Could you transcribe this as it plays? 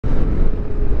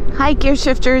Hi gear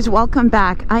shifters, welcome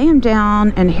back. I am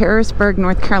down in Harrisburg,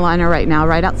 North Carolina right now,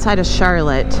 right outside of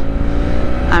Charlotte.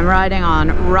 I'm riding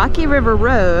on Rocky River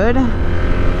Road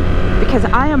because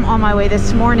I am on my way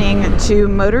this morning to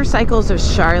Motorcycles of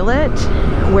Charlotte,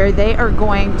 where they are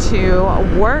going to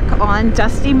work on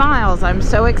Dusty Miles. I'm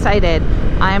so excited.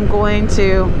 I am going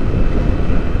to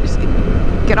just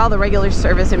get all the regular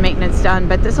service and maintenance done,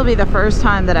 but this will be the first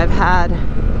time that I've had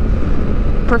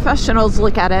professionals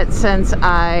look at it since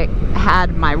I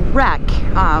had my wreck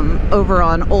over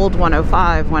on Old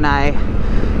 105 when I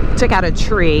took out a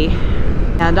tree.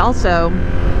 And also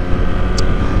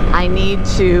I need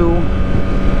to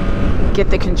get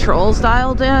the controls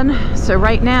dialed in. So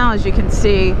right now, as you can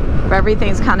see,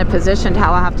 everything's kind of positioned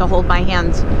how I have to hold my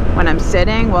hands when I'm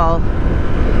sitting. Well,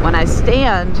 when I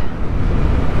stand,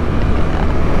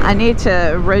 I need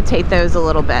to rotate those a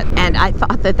little bit, and I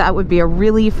thought that that would be a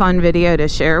really fun video to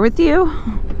share with you.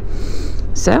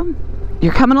 So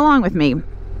you're coming along with me.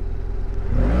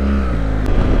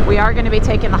 We are going to be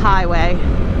taking the highway.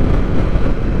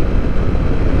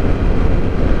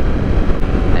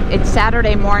 It's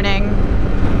Saturday morning.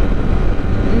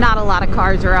 Not a lot of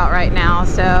cars are out right now,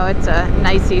 so it's a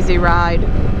nice easy ride.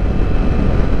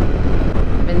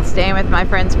 I've been staying with my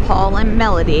friends Paul and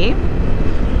Melody,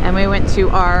 and we went to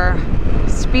our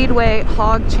Speedway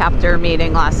Hog chapter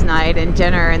meeting last night and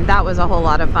dinner, and that was a whole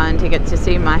lot of fun to get to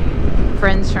see my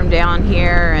friends from down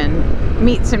here and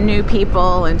meet some new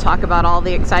people and talk about all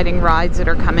the exciting rides that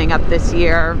are coming up this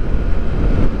year.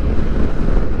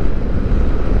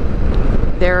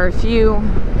 There are a few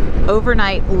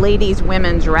overnight ladies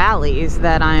women's rallies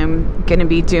that I'm going to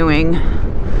be doing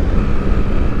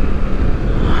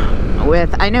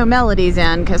with, I know Melody's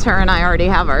in because her and I already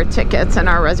have our tickets and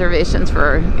our reservations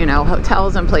for, you know,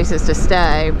 hotels and places to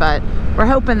stay, but we're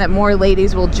hoping that more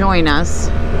ladies will join us.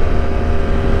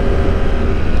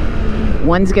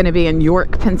 One's going to be in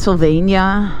York,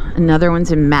 Pennsylvania. Another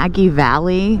one's in Maggie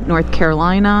Valley, North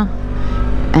Carolina,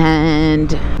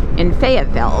 and in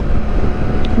Fayetteville,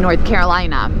 North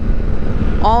Carolina.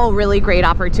 All really great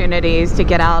opportunities to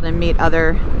get out and meet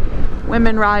other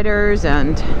women riders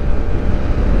and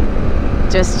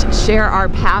just share our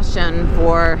passion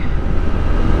for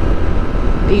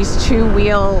these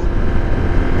two-wheel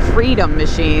freedom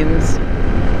machines.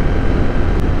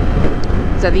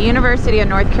 So the University of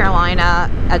North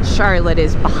Carolina at Charlotte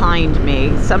is behind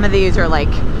me. Some of these are like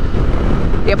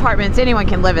the apartments, anyone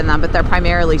can live in them, but they're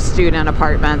primarily student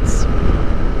apartments.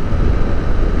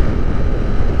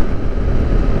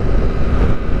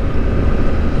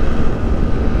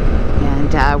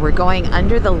 And we're going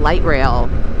under the light rail.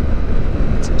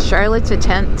 Charlotte's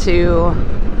attempt to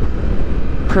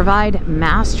provide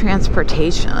mass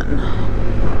transportation,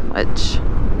 which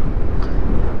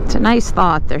it's a nice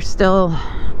thought. They're still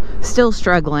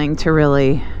struggling to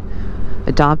really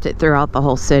adopt it throughout the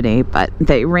whole city, but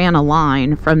they ran a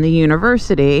line from the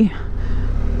university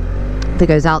that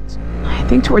goes out, I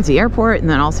think, towards the airport and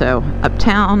then also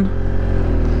uptown,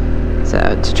 so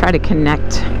to try to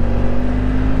connect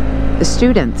the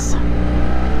students.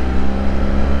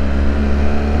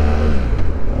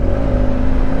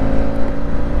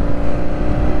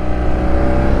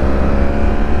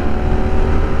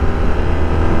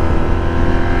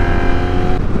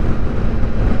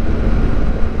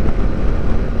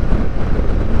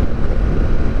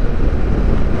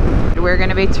 We're going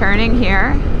to be turning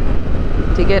here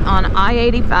to get on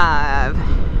I-85.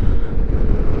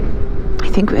 I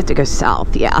think we have to go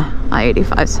south. Yeah,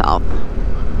 I-85 south.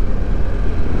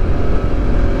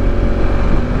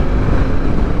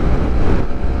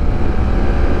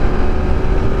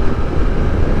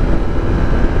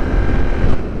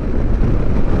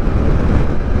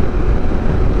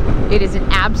 It is an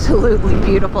absolutely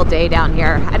beautiful day down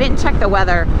here. I didn't check the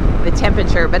weather, the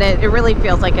temperature, but it really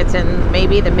feels like it's in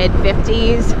maybe the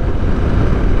mid-50s.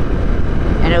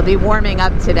 And it'll be warming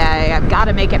up today. I've got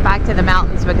to make it back to the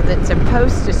mountains because it's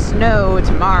supposed to snow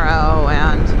tomorrow.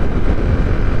 And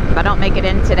if I don't make it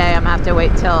in today, I'm going to have to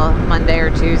wait till Monday or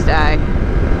Tuesday.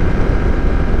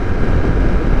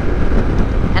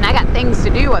 And I got things to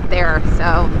do up there,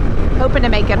 so hoping to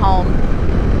make it home.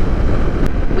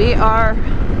 We are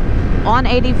on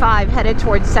 85 headed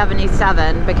towards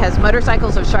 77 because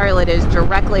Motorcycles of Charlotte is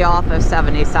directly off of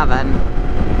 77.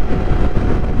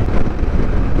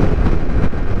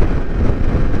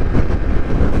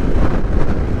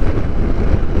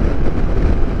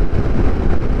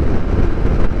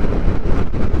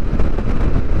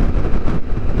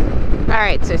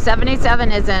 Alright, so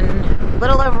 77 is in a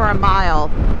little over a mile.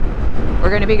 We're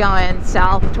going to be going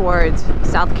south towards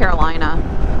South Carolina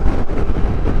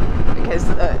because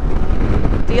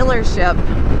the dealership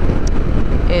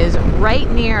is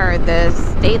right near the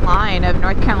state line of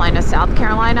North Carolina, South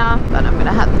Carolina, but I'm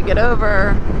gonna have to get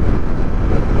over.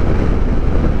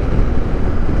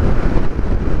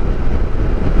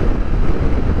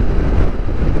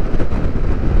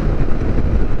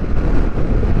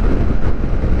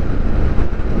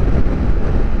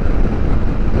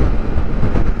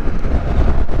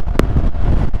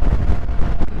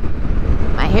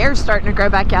 My hair's starting to grow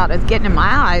back out. It's getting in my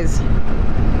eyes.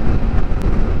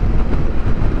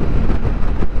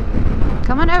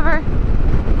 Come on over.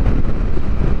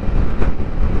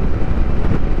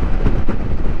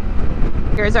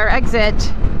 Here's our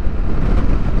exit.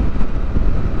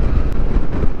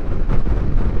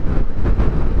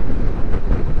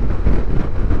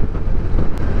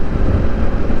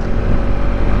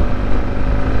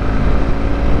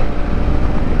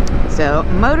 So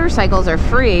motorcycles are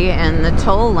free in the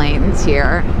toll lanes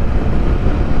here.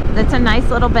 That's a nice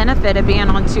little benefit of being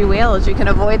on two wheels. You can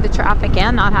avoid the traffic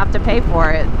and not have to pay for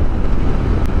it.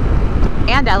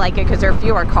 And I like it because there are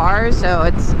fewer cars, so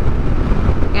it's,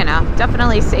 you know,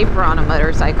 definitely safer on a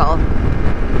motorcycle.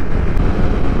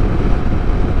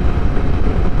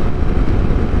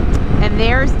 And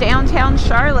there's downtown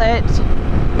Charlotte.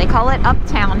 They call it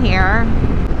Uptown here.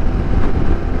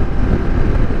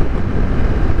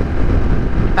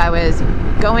 If I was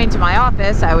going to my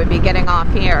office, I would be getting off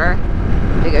here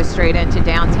to go straight into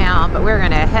downtown, but we're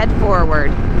going to head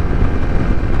forward.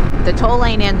 The toll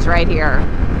lane ends right here.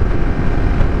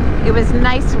 It was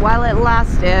nice while it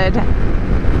lasted.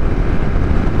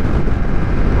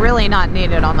 Really not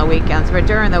needed on the weekends, but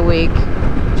during the week,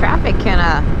 traffic can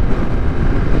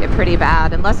get pretty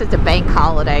bad, unless it's a bank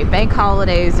holiday. Bank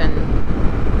holidays in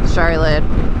Charlotte,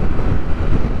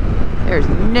 there's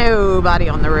nobody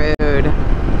on the road.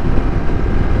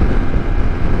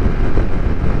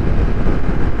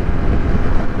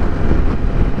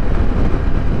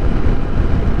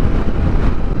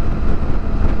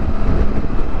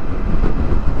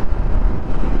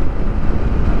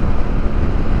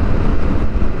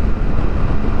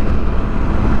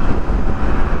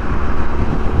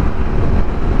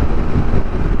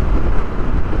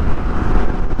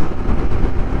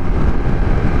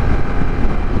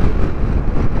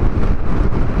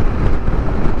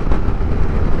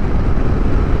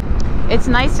 It's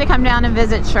nice to come down and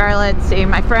visit Charlotte, see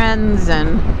my friends,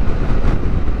 and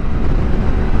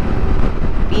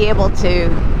be able to,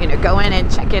 you know, go in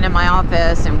and check in my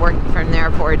office and work from there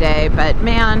for a day. But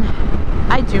man,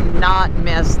 I do not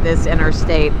miss this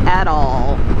interstate at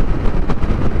all.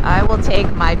 I will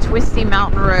take my twisty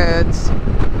mountain roads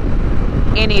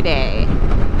any day.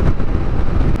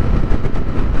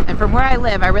 And from where I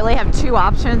live, I really have two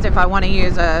options. If I want to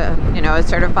use a, you know, a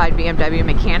certified BMW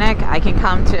mechanic, I can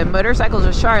come to Motorcycles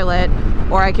of Charlotte,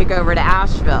 or I could go over to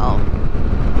Asheville.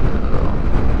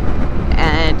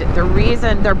 And the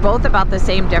reason, they're both about the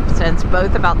same distance,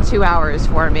 both about 2 hours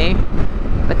for me.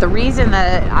 But the reason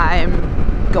that I'm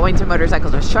going to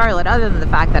Motorcycles of Charlotte, other than the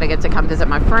fact that I get to come visit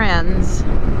my friends,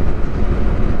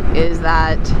 is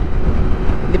that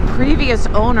the previous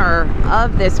owner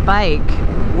of this bike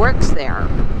works there.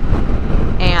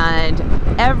 And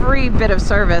every bit of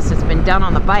service has been done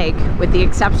on the bike, with the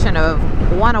exception of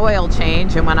one oil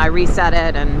change, and when I reset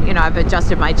it, and you know, I've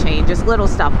adjusted my chain, just little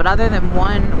stuff, but other than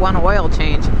one oil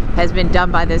change has been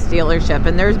done by this dealership,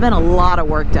 and there's been a lot of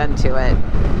work done to it.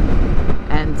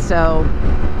 And so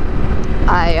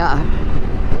I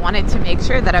wanted to make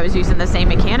sure that I was using the same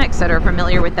mechanics that are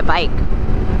familiar with the bike.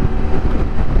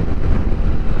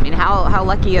 I mean, how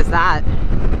lucky is that?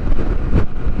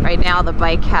 Right now the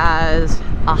bike has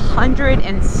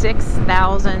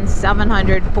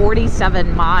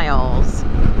 106,747 miles.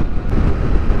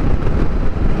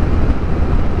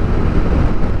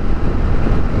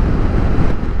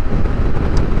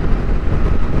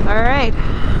 All right,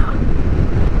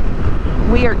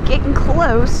 we are getting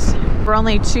close. We're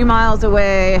only 2 miles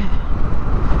away.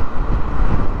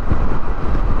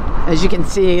 As you can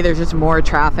see, there's just more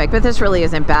traffic, but this really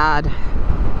isn't bad.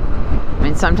 I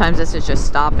mean, sometimes this is just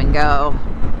stop and go.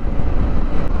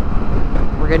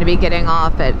 We're going to be getting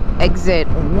off at exit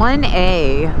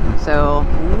 1A, so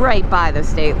right by the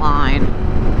state line.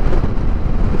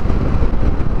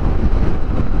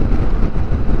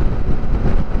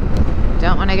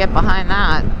 Don't want to get behind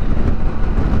that.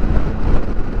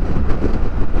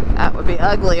 That would be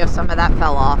ugly if some of that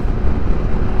fell off.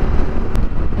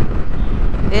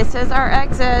 This is our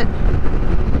exit.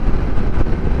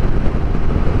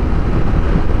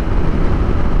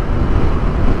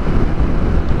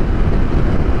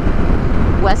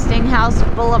 Westinghouse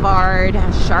Boulevard,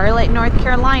 Charlotte, North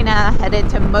Carolina, headed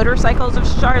to Motorcycles of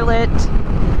Charlotte.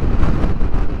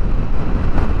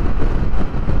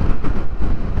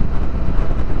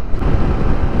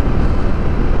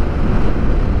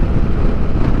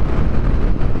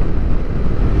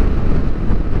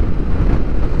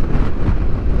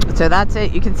 So that's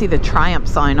it. You can see the Triumph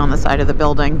sign on the side of the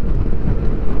building.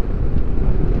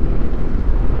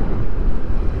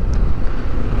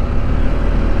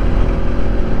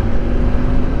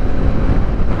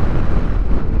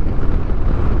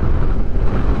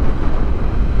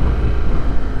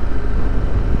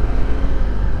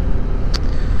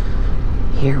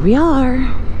 Here we are.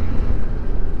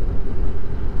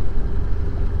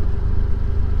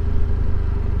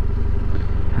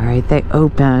 All right, they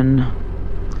open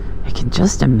like in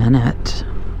just a minute.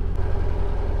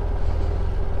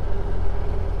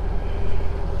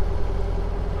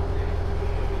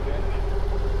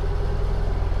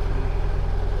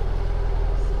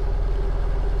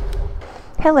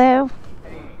 Hello.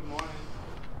 Hey, good morning.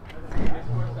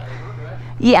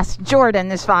 Yes,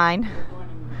 Jordan is fine.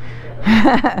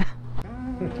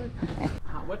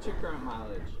 What's your current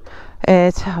mileage?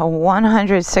 It's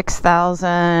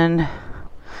 106,000.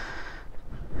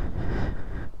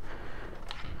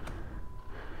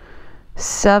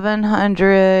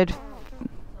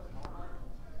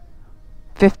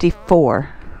 754.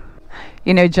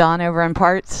 You know John over in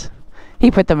parts?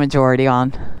 He put the majority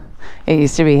on. It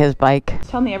used to be his bike.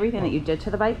 Tell me everything that you did to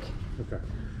the bike. Okay,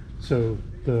 so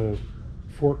the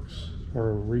forks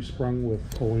are resprung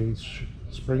with Ohlins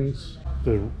springs.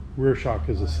 The rear shock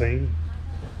is the same.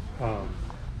 The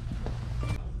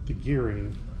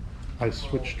gearing, I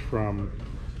switched from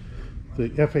the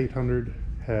F800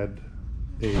 had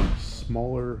a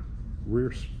smaller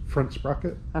front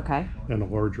sprocket Okay. and a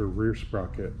larger rear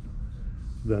sprocket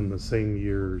than the same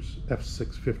year's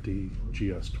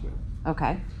f800gs twin.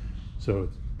 Okay. So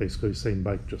it's basically the same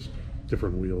bike, just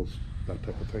different wheels, that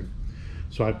type of thing.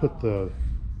 So I put the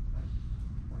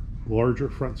larger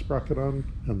front sprocket on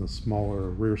and the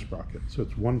smaller rear sprocket. So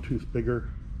it's one tooth bigger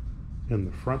in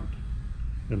the front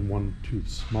and one tooth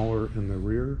smaller in the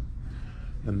rear.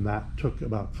 And that took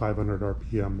about 500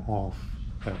 RPM off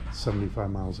at 75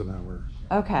 miles an hour.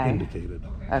 Okay. Indicated.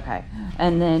 Okay.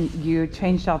 And then you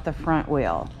changed out the front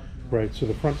wheel. Right, so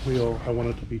the front wheel, I want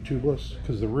it to be tubeless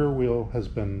because the rear wheel has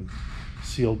been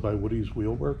sealed by Woody's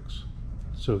Wheel Works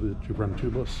so that you run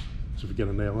tubeless. So if you get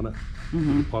a nail in it,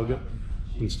 you plug it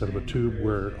instead of a tube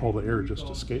where all the air just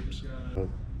escapes.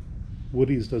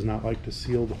 Woody's does not like to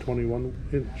seal the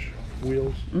 21-inch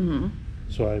wheels,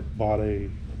 so I bought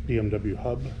a BMW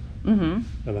hub and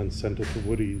then sent it to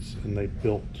Woody's, and they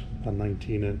built a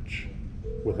 19-inch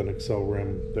with an Excel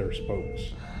rim, their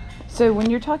spokes. So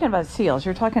when you're talking about seals,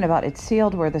 you're talking about it's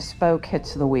sealed where the spoke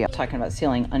hits the wheel. Talking about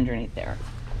sealing underneath there.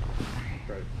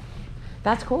 Right.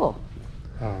 That's cool.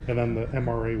 And then the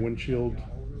MRA windshield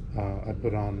I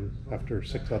put on after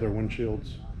 6 other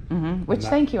windshields. Which,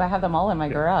 thank you, I have them all in my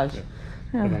garage.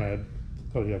 Yeah. And then I had,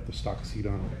 you have the stock seat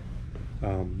on,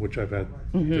 which I've had.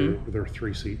 There are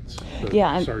 3 seats.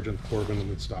 The Sergeant, Corbin, and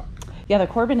the stock. Yeah, the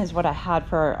Corbin is what I had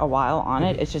for a while on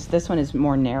it. It's just this one is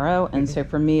more narrow, and so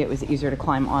for me it was easier to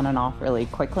climb on and off really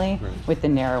quickly with the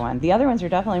narrow one. The other ones are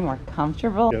definitely more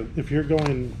comfortable. Yeah, if you're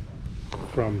going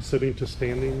from sitting to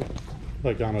standing,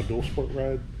 like on a dual sport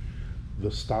ride,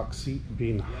 the stock seat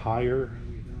being higher,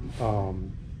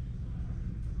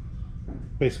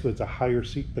 basically it's a higher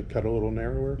seat but cut a little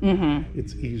narrower.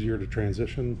 It's easier to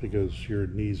transition because your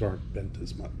knees aren't bent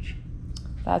as much.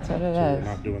 That's what it So is. you're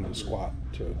not doing the squat.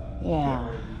 Yeah.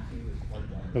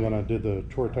 And then I did the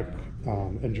Touratech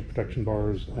engine protection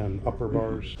bars and upper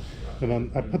bars. And then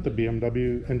I put the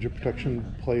BMW engine protection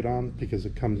plate on because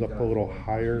it comes up a little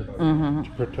higher to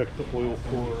protect the oil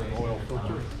core and oil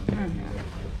filter.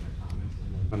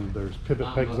 And there's pivot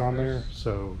pegs on there,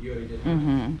 so you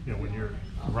know, when you're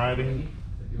riding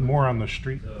more on the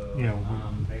street, you know,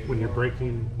 when you're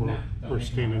braking or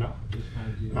standing up,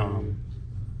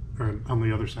 or on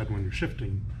the other side when you're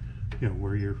shifting, you know,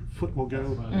 where your foot will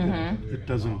go, it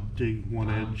doesn't dig one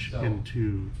edge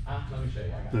into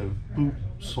the boot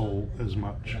sole as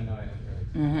much.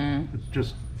 It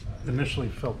just initially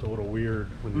felt a little weird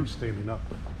when you're standing up.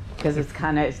 Because it's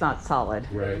not solid.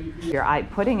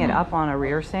 Right. Putting it up on a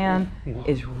rear stand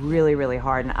is really, really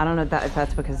hard. And I don't know if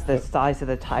that's because the size of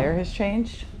the tire has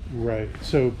changed. Right.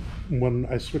 So when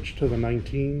I switched to the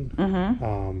 19,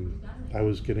 I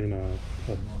was getting a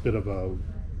bit of a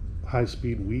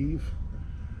high-speed weave.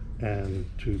 And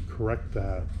to correct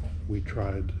that, we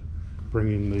tried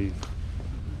bringing the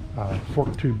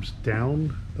fork tubes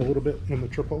down a little bit in the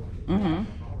triple.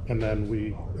 And then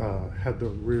we had the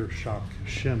rear shock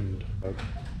shimmed.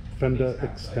 Fenda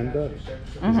Extenda is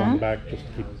on the back just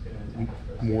to keep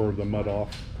more of the mud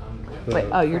off.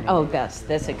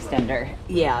 This extender.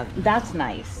 Yeah, that's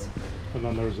nice. And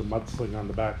then there's a mud sling on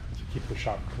the back to keep the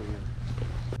shock clean.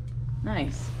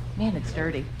 Nice. Man, it's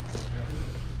dirty.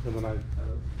 And then I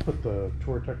put the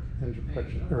Touratech engine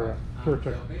protection, or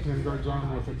Touratech hand guards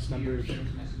on with extenders.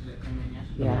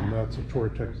 Yeah. And then that's a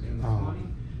Touratech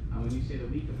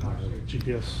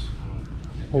GPS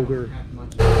holder.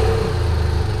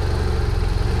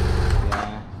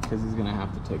 Yeah, because he's gonna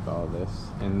have to take all of this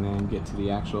and then get to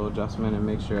the actual adjustment and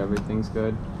make sure everything's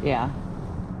good. Yeah.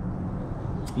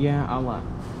 Yeah, I'm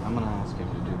gonna ask him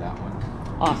to do that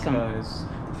one. Awesome. Because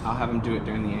I'll have him do it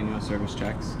during the annual service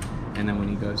checks, and then when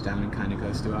he goes down and kind of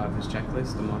goes through all of his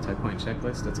checklist, the multi-point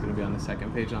checklist that's going to be on the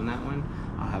second page on that one,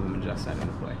 I'll have him adjust that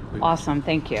into play. Awesome,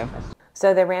 thank you.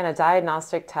 So they ran a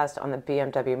diagnostic test on the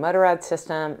BMW motorrad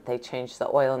system. They changed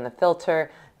the oil in the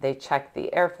filter. They checked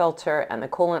the air filter and the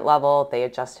coolant level. They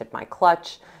adjusted my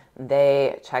clutch.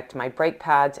 They checked my brake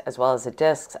pads as well as the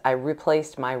discs. I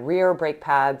replaced my rear brake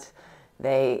pads.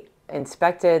 They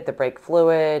inspected the brake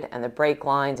fluid and the brake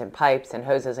lines and pipes and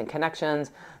hoses and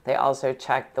connections. They also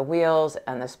checked the wheels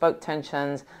and the spoke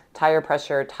tensions, tire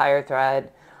pressure, tire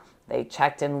thread. They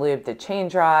checked and lubed the chain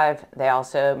drive. They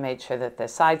also made sure that the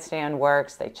side stand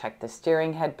works. They checked the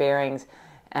steering head bearings.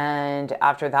 And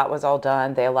after that was all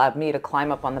done, they allowed me to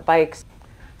climb up on the bikes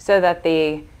so that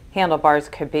the handlebars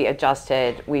could be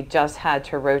adjusted. We just had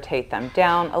to rotate them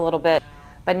down a little bit.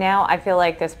 But now I feel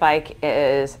like this bike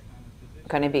is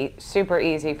going to be super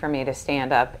easy for me to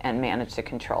stand up and manage the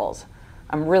controls.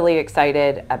 I'm really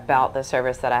excited about the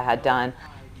service that I had done.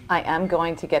 I am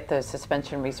going to get the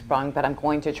suspension resprung, but I'm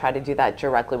going to try to do that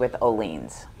directly with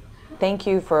Olene's. Thank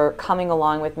you for coming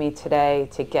along with me today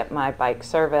to get my bike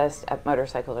serviced at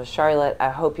Motorcycles of Charlotte. I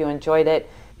hope you enjoyed it.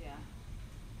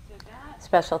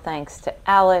 Special thanks to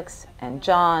Alex and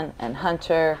John and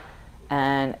Hunter.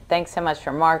 And thanks so much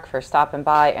for Mark for stopping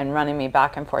by and running me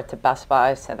back and forth to Best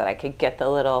Buy so that I could get the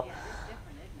little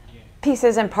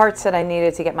pieces and parts that I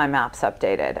needed to get my maps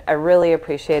updated. I really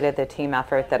appreciated the team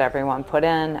effort that everyone put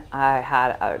in. I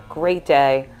had a great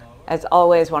day. As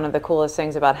always, one of the coolest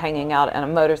things about hanging out in a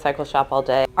motorcycle shop all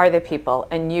day are the people,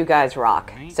 and you guys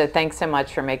rock. So thanks so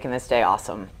much for making this day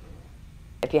awesome.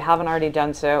 If you haven't already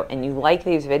done so and you like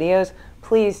these videos,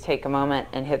 please take a moment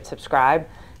and hit subscribe.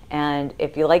 And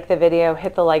if you like the video,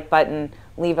 hit the like button,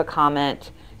 leave a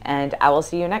comment, and I will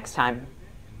see you next time.